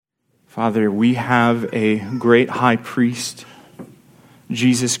Father, we have a great high priest,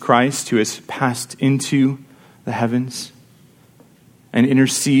 Jesus Christ, who has passed into the heavens and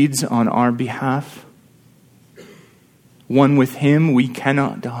intercedes on our behalf. One with him, we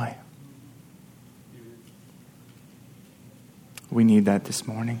cannot die. We need that this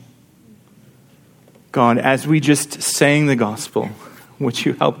morning. God, as we just sang the gospel, would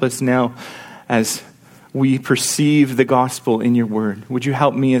you help us now as we perceive the gospel in your word? Would you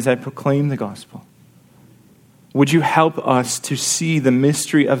help me as I proclaim the gospel? Would you help us to see the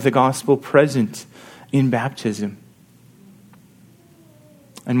mystery of the gospel present in baptism?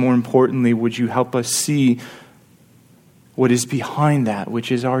 And more importantly, would you help us see what is behind that, which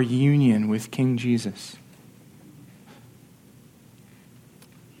is our union with King Jesus?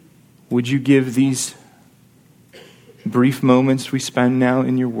 Would you give these brief moments we spend now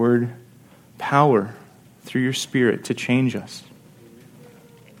in your word power through your Spirit to change us?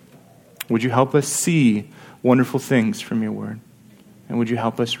 Would you help us see wonderful things from your word? And would you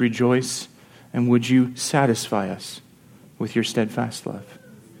help us rejoice? And would you satisfy us with your steadfast love?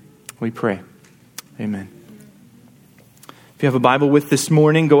 We pray. Amen. If you have a Bible with this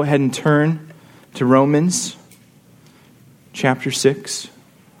morning, go ahead and turn to Romans chapter 6.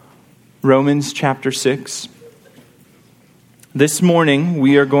 Romans chapter 6. This morning,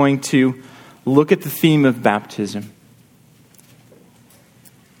 we are going to look at the theme of baptism.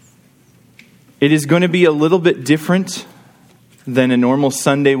 It is going to be a little bit different than a normal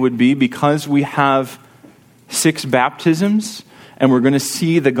Sunday would be because we have 6 baptisms and we're going to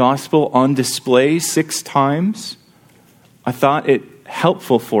see the gospel on display 6 times. I thought it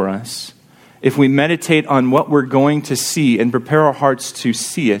helpful for us if we meditate on what we're going to see and prepare our hearts to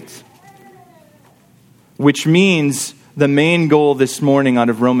see it, which means the main goal this morning out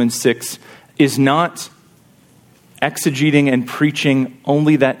of Romans 6 is not exegeting and preaching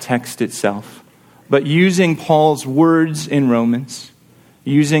only that text itself, but using Paul's words in Romans,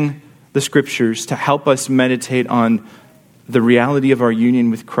 using the scriptures to help us meditate on the reality of our union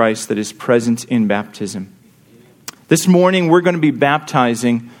with Christ that is present in baptism. This morning, we're going to be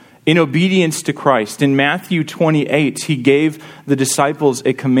baptizing in obedience to Christ. In Matthew 28, he gave the disciples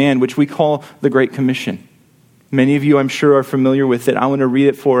a command, which we call the Great Commission. Many of you, I'm sure, are familiar with it. I want to read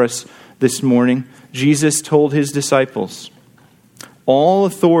it for us this morning. Jesus told his disciples, "All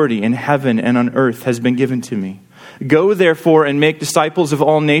authority in heaven and on earth has been given to me. Go, therefore, and make disciples of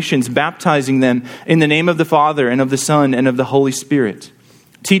all nations, baptizing them in the name of the Father and of the Son and of the Holy Spirit,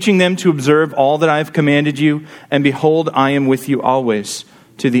 teaching them to observe all that I have commanded you, and behold, I am with you always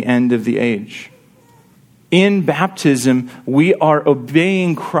to the end of the age." In baptism, we are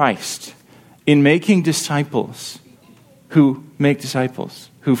obeying Christ in making disciples who make disciples,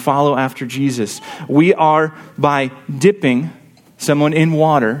 who follow after Jesus. We are, by dipping someone in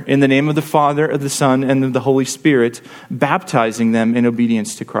water in the name of the Father, of the Son, and of the Holy Spirit, baptizing them in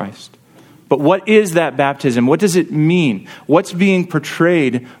obedience to Christ. But what is that baptism? What does it mean? What's being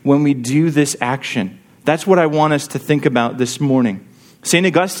portrayed when we do this action? That's what I want us to think about this morning. St.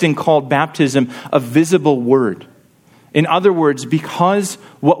 Augustine called baptism a visible word. In other words, because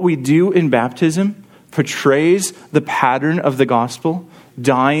what we do in baptism portrays the pattern of the gospel,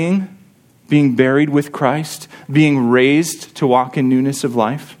 dying, being buried with Christ, being raised to walk in newness of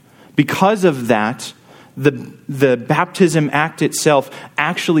life. Because of that, the baptism act itself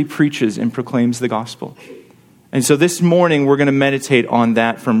actually preaches and proclaims the gospel. And so this morning, we're going to meditate on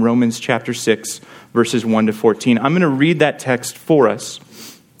that from Romans chapter 6, verses 1 to 14. I'm going to read that text for us.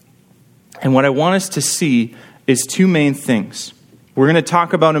 And what I want us to see is 2 main things. We're going to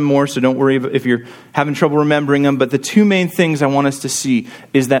talk about them more, so don't worry if you're having trouble remembering them. But the 2 main things I want us to see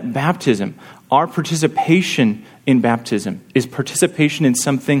is that baptism, our participation in baptism, is participation in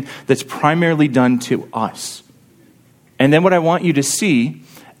something that's primarily done to us. And then what I want you to see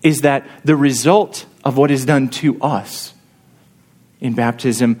is that the result of what is done to us in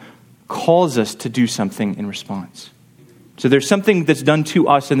baptism calls us to do something in response. So there's something that's done to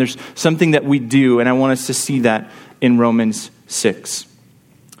us and there's something that we do, and I want us to see that in Romans 6.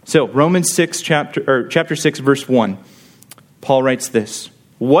 So Romans 6, chapter 6, verse 1, Paul writes this: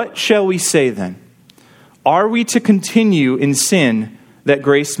 "What shall we say then? Are we to continue in sin that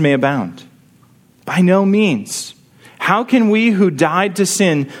grace may abound? By no means. How can we who died to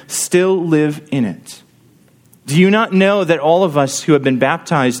sin still live in it? Do you not know that all of us who have been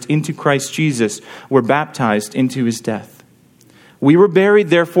baptized into Christ Jesus were baptized into his death? We were buried,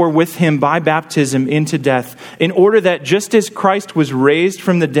 therefore, with him by baptism into death, in order that just as Christ was raised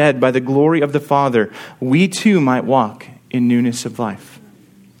from the dead by the glory of the Father, we too might walk in newness of life.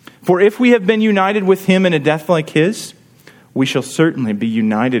 For if we have been united with him in a death like his, we shall certainly be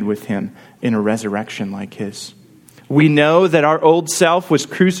united with him in a resurrection like his. We know that our old self was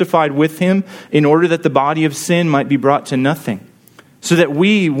crucified with him in order that the body of sin might be brought to nothing, so that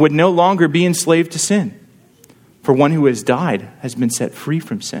we would no longer be enslaved to sin. For one who has died has been set free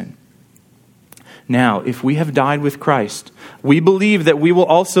from sin. Now, if we have died with Christ, we believe that we will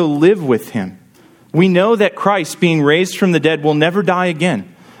also live with him. We know that Christ, being raised from the dead, will never die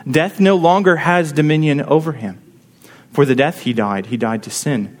again. Death no longer has dominion over him. For the death he died to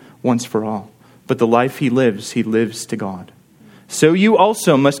sin once for all. But the life he lives to God. So you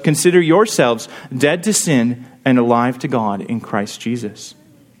also must consider yourselves dead to sin and alive to God in Christ Jesus.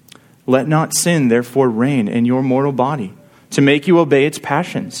 Let not sin therefore reign in your mortal body, to make you obey its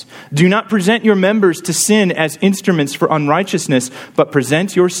passions. Do not present your members to sin as instruments for unrighteousness, but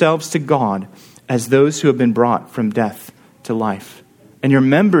present yourselves to God as those who have been brought from death to life, and your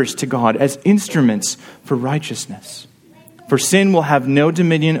members to God as instruments for righteousness. For sin will have no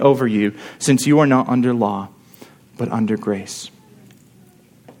dominion over you, since you are not under law, but under grace.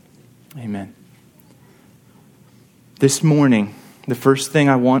 Amen. This morning, the first thing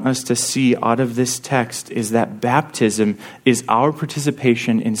I want us to see out of this text is that baptism is our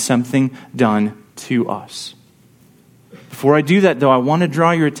participation in something done to us. Before I do that, though, I want to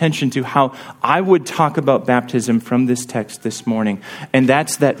draw your attention to how I would talk about baptism from this text this morning. And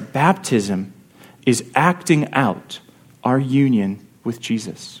that's that baptism is acting out our union with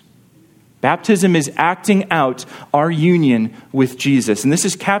Jesus. Baptism is acting out our union with Jesus. And this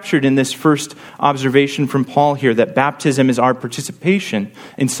is captured in this first observation from Paul here, that baptism is our participation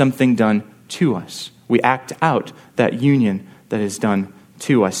in something done to us. We act out that union that is done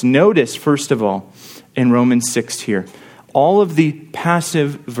to us. Notice, first of all, in Romans 6 here, all of the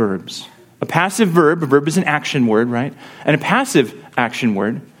passive verbs. A passive verb, a verb is an action word, right? And a passive action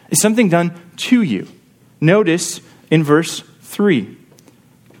word is something done to you. Notice in verse 3,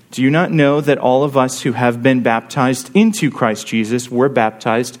 do you not know that all of us who have been baptized into Christ Jesus were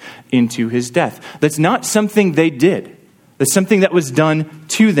baptized into his death? That's not something they did. That's something that was done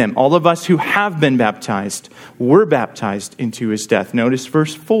to them. All of us who have been baptized were baptized into his death. Notice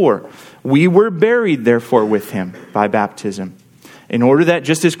verse 4. We were buried, therefore, with him by baptism, in order that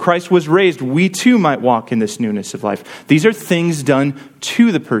just as Christ was raised, we too might walk in this newness of life. These are things done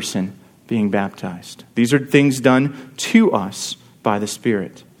to the person being baptized. These are things done to us by the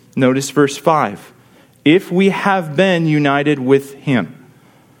Spirit. Notice verse 5. If we have been united with him.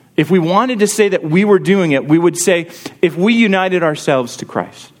 If we wanted to say that we were doing it, we would say, if we united ourselves to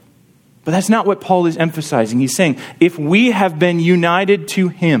Christ. But that's not what Paul is emphasizing. He's saying, if we have been united to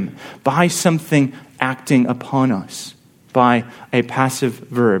him by something acting upon us, by a passive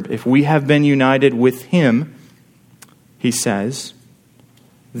verb, if we have been united with him, he says,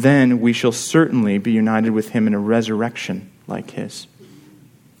 then we shall certainly be united with him in a resurrection like his.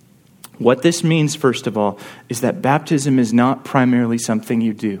 What this means, first of all, is that baptism is not primarily something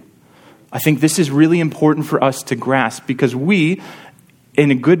you do. I think this is really important for us to grasp because we,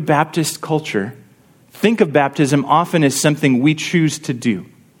 in a good Baptist culture, think of baptism often as something we choose to do.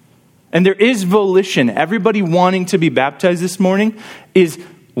 And there is volition. Everybody wanting to be baptized this morning is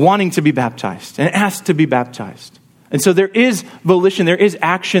wanting to be baptized and asked to be baptized. And so there is volition, there is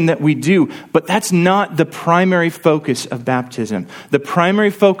action that we do, but that's not the primary focus of baptism. The primary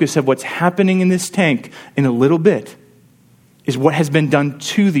focus of what's happening in this tank in a little bit is what has been done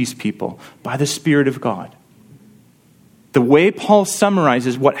to these people by the Spirit of God. The way Paul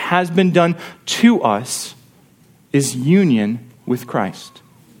summarizes what has been done to us is union with Christ.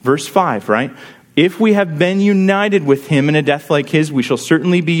 Verse 5, right? If we have been united with him in a death like his, we shall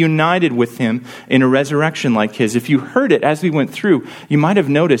certainly be united with him in a resurrection like his. If you heard it as we went through, you might have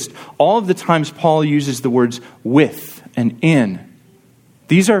noticed all of the times Paul uses the words with and in.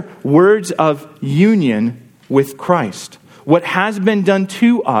 These are words of union with Christ. What has been done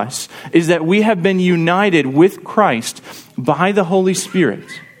to us is that we have been united with Christ by the Holy Spirit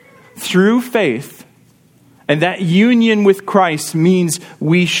through faith. And that union with Christ means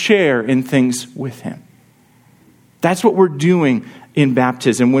we share in things with him. That's what we're doing in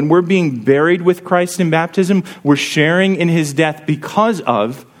baptism. When we're being buried with Christ in baptism, we're sharing in his death because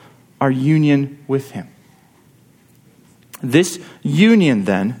of our union with him. This union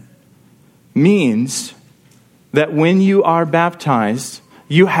then means that when you are baptized,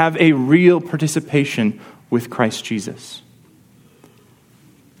 you have a real participation with Christ Jesus.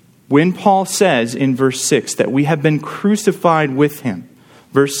 When Paul says in verse 6 that we have been crucified with him,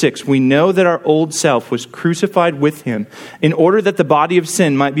 verse 6, we know that our old self was crucified with him in order that the body of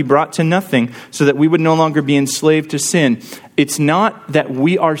sin might be brought to nothing so that we would no longer be enslaved to sin. It's not that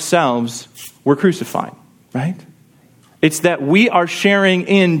we ourselves were crucified, right? It's that we are sharing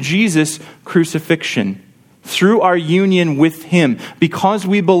in Jesus' crucifixion through our union with him, because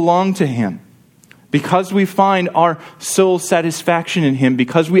we belong to him, because we find our soul satisfaction in him,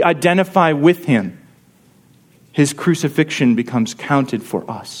 because we identify with him. His crucifixion becomes counted for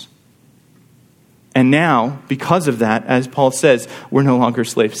us. And now, because of that, as Paul says, we're no longer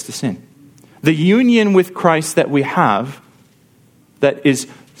slaves to sin. The union with Christ that we have, that is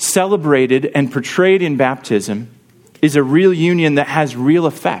celebrated and portrayed in baptism, is a real union that has real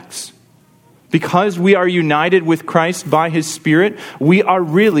effects. Because we are united with Christ by his Spirit, we are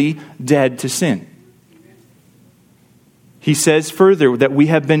really dead to sin. He says further that we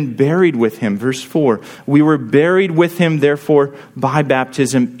have been buried with him. Verse 4, we were buried with him, therefore, by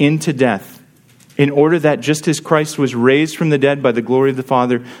baptism into death, in order that just as Christ was raised from the dead by the glory of the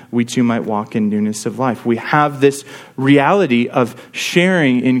Father, we too might walk in newness of life. We have this reality of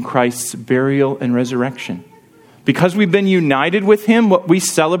sharing in Christ's burial and resurrection. Because we've been united with him, what we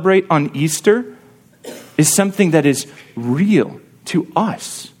celebrate on Easter is something that is real to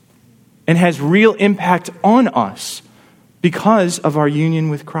us and has real impact on us because of our union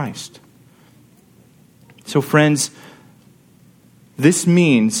with Christ. So friends, this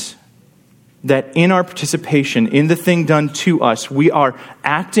means that in our participation in the thing done to us, we are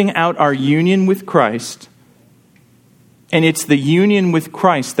acting out our union with Christ, and it's the union with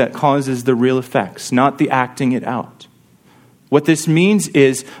Christ that causes the real effects, not the acting it out. What this means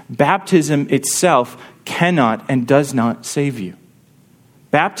is baptism itself cannot and does not save you.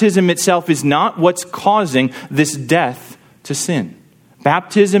 Baptism itself is not what's causing this death to sin.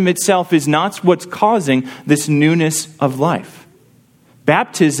 Baptism itself is not what's causing this newness of life.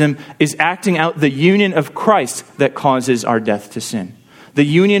 Baptism is acting out the union of Christ that causes our death to sin. The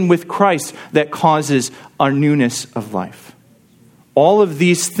union with Christ that causes our newness of life. All of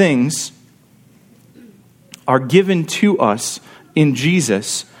these things are given to us in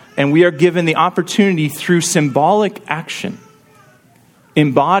Jesus, and we are given the opportunity through symbolic action,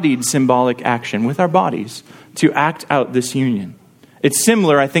 embodied symbolic action with our bodies, to act out this union. It's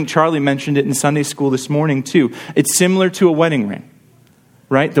similar, I think Charlie mentioned it in Sunday school this morning too. It's similar to a wedding ring.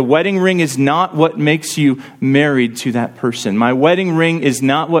 Right? The wedding ring is not what makes you married to that person. My wedding ring is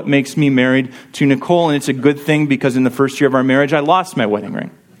not what makes me married to Nicole, and it's a good thing because in the first year of our marriage, I lost my wedding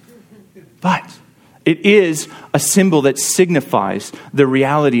ring. But it is a symbol that signifies the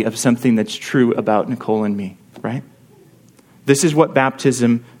reality of something that's true about Nicole and me, right? This is what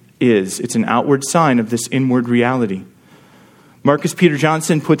baptism is. It's an outward sign of this inward reality. Marcus Peter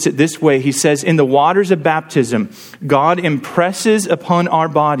Johnson puts it this way. He says, in the waters of baptism, God impresses upon our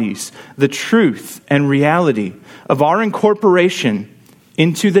bodies the truth and reality of our incorporation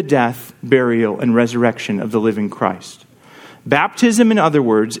into the death, burial, and resurrection of the living Christ. Baptism, in other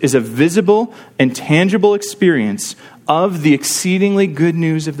words, is a visible and tangible experience of the exceedingly good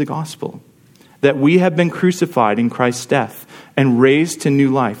news of the gospel, that we have been crucified in Christ's death and raised to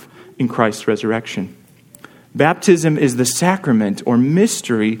new life in Christ's resurrection. Baptism is the sacrament or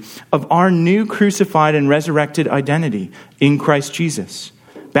mystery of our new crucified and resurrected identity in Christ Jesus.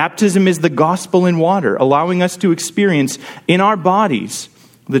 Baptism is the gospel in water, allowing us to experience in our bodies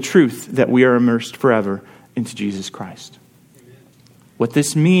the truth that we are immersed forever into Jesus Christ. What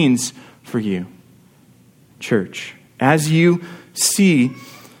this means for you, church, as you see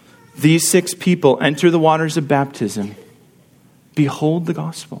these 6 people enter the waters of baptism, behold the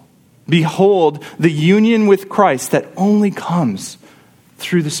gospel. Behold the union with Christ that only comes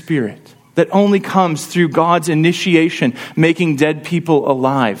through the Spirit, that only comes through God's initiation, making dead people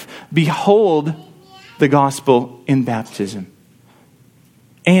alive. Behold the gospel in baptism.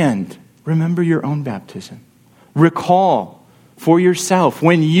 And remember your own baptism. Recall for yourself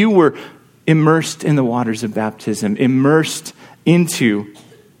when you were immersed in the waters of baptism, immersed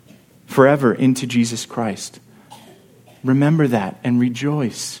forever into Jesus Christ. Remember that and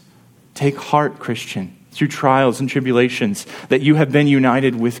rejoice. Take heart, Christian, through trials and tribulations, that you have been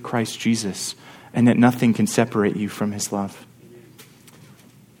united with Christ Jesus and that nothing can separate you from his love.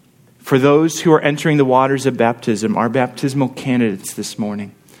 For those who are entering the waters of baptism, our baptismal candidates this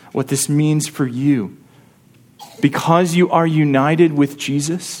morning, what this means for you, because you are united with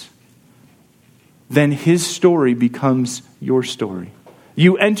Jesus, then his story becomes your story.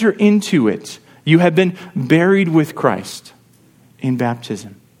 You enter into it. You have been buried with Christ in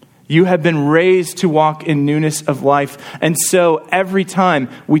baptism. You have been raised to walk in newness of life. And so every time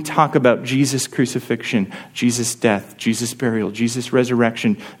we talk about Jesus' crucifixion, Jesus' death, Jesus' burial, Jesus'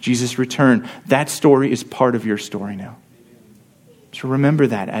 resurrection, Jesus' return, that story is part of your story now. So remember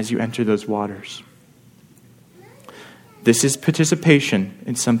that as you enter those waters. This is participation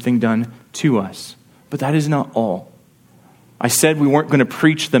in something done to us. But that is not all. I said we weren't going to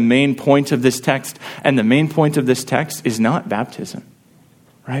preach the main point of this text, and the main point of this text is not baptism.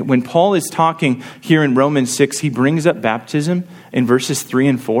 Right? When Paul is talking here in Romans 6, he brings up baptism in verses 3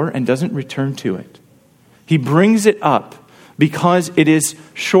 and 4 and doesn't return to it. He brings it up because it is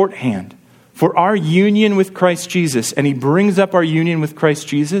shorthand for our union with Christ Jesus. And he brings up our union with Christ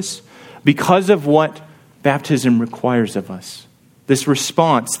Jesus because of what baptism requires of us. This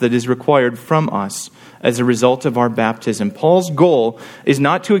response that is required from us as a result of our baptism. Paul's goal is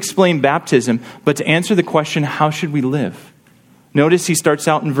not to explain baptism, but to answer the question, how should we live? Notice he starts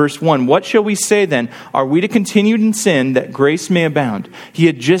out in verse 1. What shall we say then? Are we to continue in sin that grace may abound? He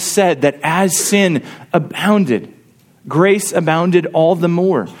had just said that as sin abounded, grace abounded all the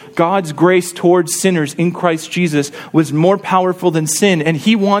more. God's grace towards sinners in Christ Jesus was more powerful than sin. And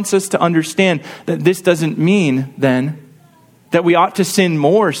he wants us to understand that this doesn't mean then that we ought to sin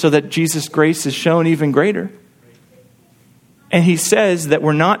more so that Jesus' grace is shown even greater. And he says that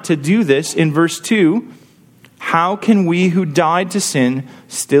we're not to do this in verse 2. How can we who died to sin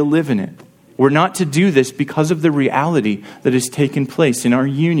still live in it? We're not to do this because of the reality that has taken place in our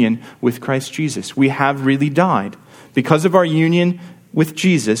union with Christ Jesus. We have really died. Because of our union with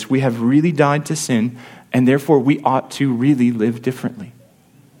Jesus, we have really died to sin, and therefore we ought to really live differently.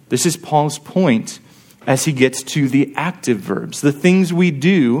 This is Paul's point as he gets to the active verbs, the things we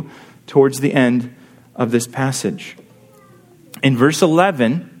do towards the end of this passage. In verse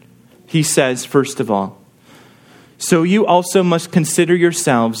 11, he says, first of all, so you also must consider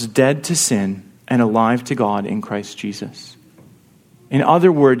yourselves dead to sin and alive to God in Christ Jesus. In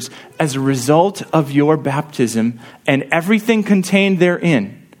other words, as a result of your baptism and everything contained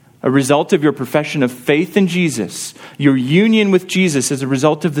therein, a result of your profession of faith in Jesus, your union with Jesus as a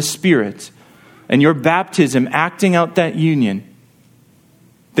result of the Spirit, and your baptism acting out that union,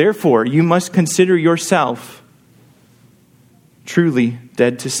 therefore you must consider yourself truly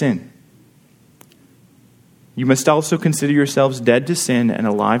dead to sin. You must also consider yourselves dead to sin and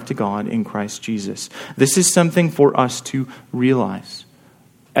alive to God in Christ Jesus. This is something for us to realize.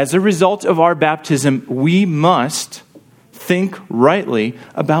 As a result of our baptism, we must think rightly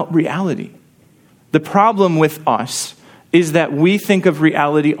about reality. The problem with us is that we think of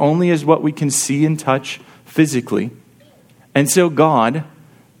reality only as what we can see and touch physically. And so God,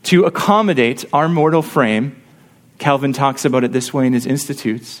 to accommodate our mortal frame, Calvin talks about it this way in his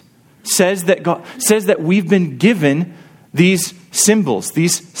Institutes, says that we've been given these symbols,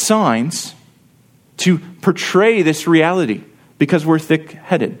 these signs, to portray this reality because we're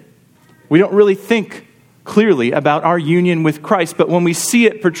thick-headed. We don't really think clearly about our union with Christ, but when we see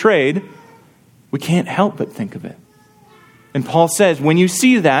it portrayed, we can't help but think of it. And Paul says, when you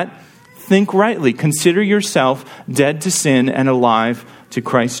see that, think rightly. Consider yourself dead to sin and alive to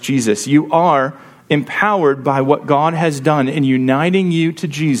Christ Jesus. You are empowered by what God has done in uniting you to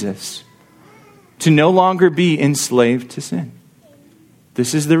Jesus to no longer be enslaved to sin.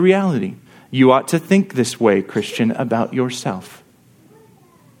 This is the reality. You ought to think this way, Christian, about yourself.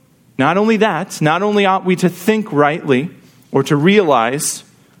 Not only that, not only ought we to think rightly or to realize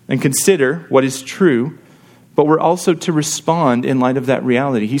and consider what is true, but we're also to respond in light of that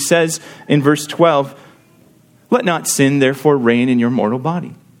reality. He says in verse 12, let not sin therefore reign in your mortal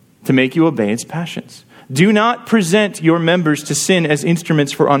body, to make you obey its passions. Do not present your members to sin as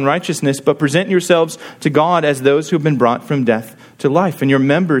instruments for unrighteousness, but present yourselves to God as those who have been brought from death to life, and your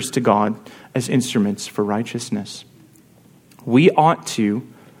members to God as instruments for righteousness. We ought to,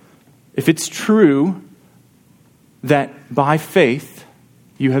 if it's true that by faith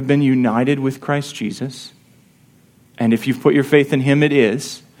you have been united with Christ Jesus, and if you've put your faith in Him, it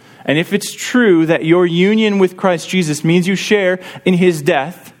is, and if it's true that your union with Christ Jesus means you share in His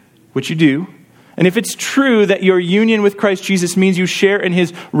death, which you do, and if it's true that your union with Christ Jesus means you share in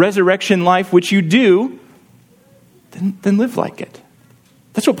His resurrection life, which you do, then live like it.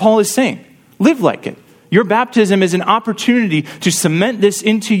 That's what Paul is saying. Live like it. Your baptism is an opportunity to cement this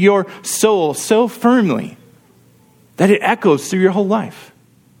into your soul so firmly that it echoes through your whole life.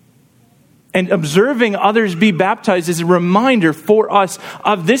 And observing others be baptized is a reminder for us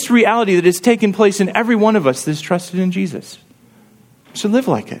of this reality that has taken place in every one of us that is trusted in Jesus. So live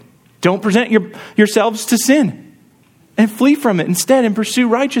like it. Don't present yourselves to sin and flee from it instead and pursue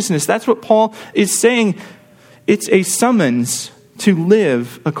righteousness. That's what Paul is saying. It's a summons to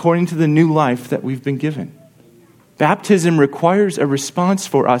live according to the new life that we've been given. Baptism requires a response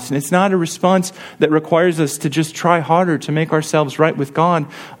for us, and it's not a response that requires us to just try harder to make ourselves right with God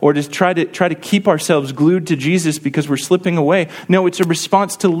or to try to keep ourselves glued to Jesus because we're slipping away. No, it's a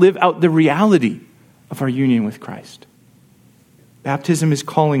response to live out the reality of our union with Christ. Baptism is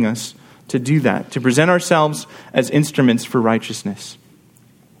calling us to do that, to present ourselves as instruments for righteousness.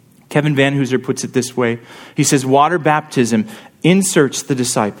 Kevin Van Hooser puts it this way. He says, water baptism inserts the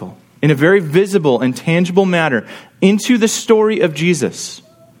disciple in a very visible and tangible manner into the story of Jesus.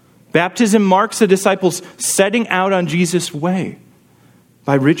 Baptism marks the disciples setting out on Jesus' way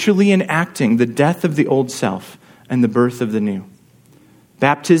by ritually enacting the death of the old self and the birth of the new.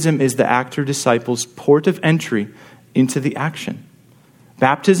 Baptism is the actor disciple's port of entry into the action.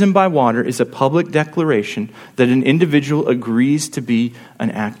 Baptism by water is a public declaration that an individual agrees to be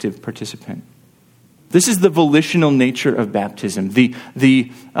an active participant. This is the volitional nature of baptism.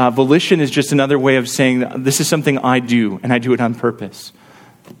 The volition is just another way of saying that this is something I do, and I do it on purpose.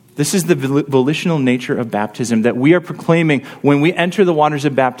 This is the volitional nature of baptism, that we are proclaiming when we enter the waters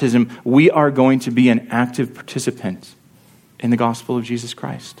of baptism, we are going to be an active participant in the gospel of Jesus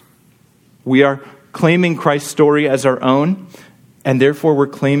Christ. We are claiming Christ's story as our own, and therefore we're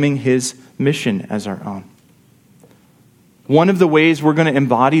claiming his mission as our own. One of the ways we're going to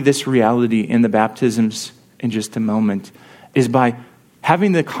embody this reality in the baptisms in just a moment is by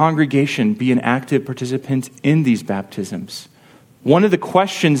having the congregation be an active participant in these baptisms. One of the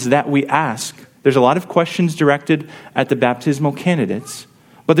questions that we ask, there's a lot of questions directed at the baptismal candidates,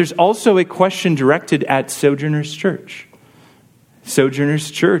 but there's also a question directed at Sojourners Church.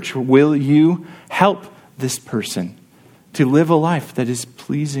 Sojourners Church, will you help this person to live a life that is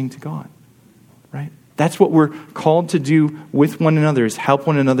pleasing to God? Right? That's what we're called to do with one another, is help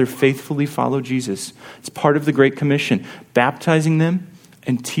one another faithfully follow Jesus. It's part of the Great Commission, baptizing them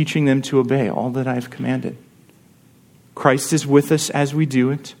and teaching them to obey all that I've commanded. Christ is with us as we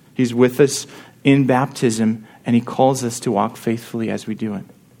do it. He's with us in baptism, and he calls us to walk faithfully as we do it.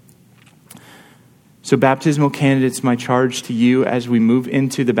 So baptismal candidates, my charge to you as we move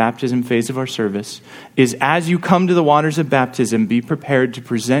into the baptism phase of our service is, as you come to the waters of baptism, be prepared to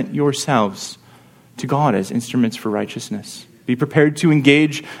present yourselves to God as instruments for righteousness. Be prepared to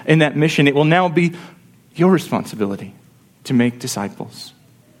engage in that mission. It will now be your responsibility to make disciples,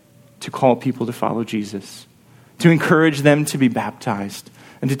 to call people to follow Jesus, to encourage them to be baptized,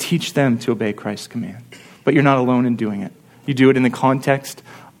 and to teach them to obey Christ's command. But you're not alone in doing it. You do it in the context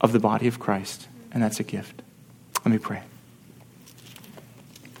of the body of Christ, and that's a gift. Let me pray.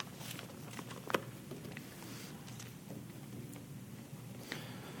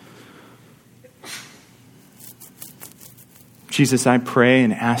 Jesus, I pray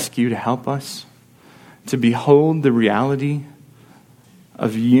and ask you to help us to behold the reality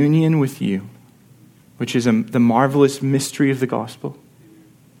of union with you, which is the marvelous mystery of the gospel.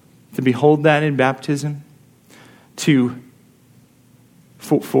 To behold that in baptism,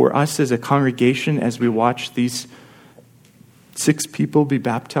 for us as a congregation, as we watch these 6 people be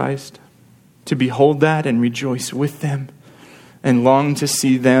baptized, to behold that and rejoice with them and long to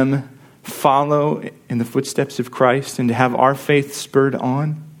see them follow in the footsteps of Christ and to have our faith spurred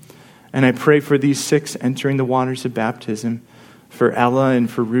on. And I pray for these 6 entering the waters of baptism, for Ella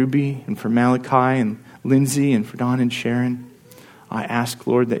and for Ruby and for Malachi and Lindsay and for Don and Sharon. I ask,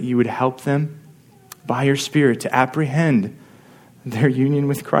 Lord, that you would help them by your Spirit to apprehend their union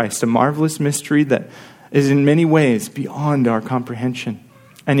with Christ, a marvelous mystery that is in many ways beyond our comprehension.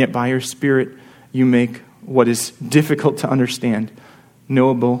 And yet by your Spirit, you make what is difficult to understand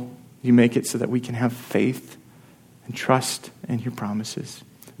knowable. You make it so that we can have faith and trust in your promises.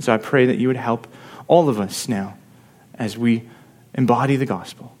 So I pray that you would help all of us now as we embody the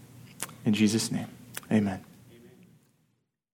gospel. In Jesus' name, amen.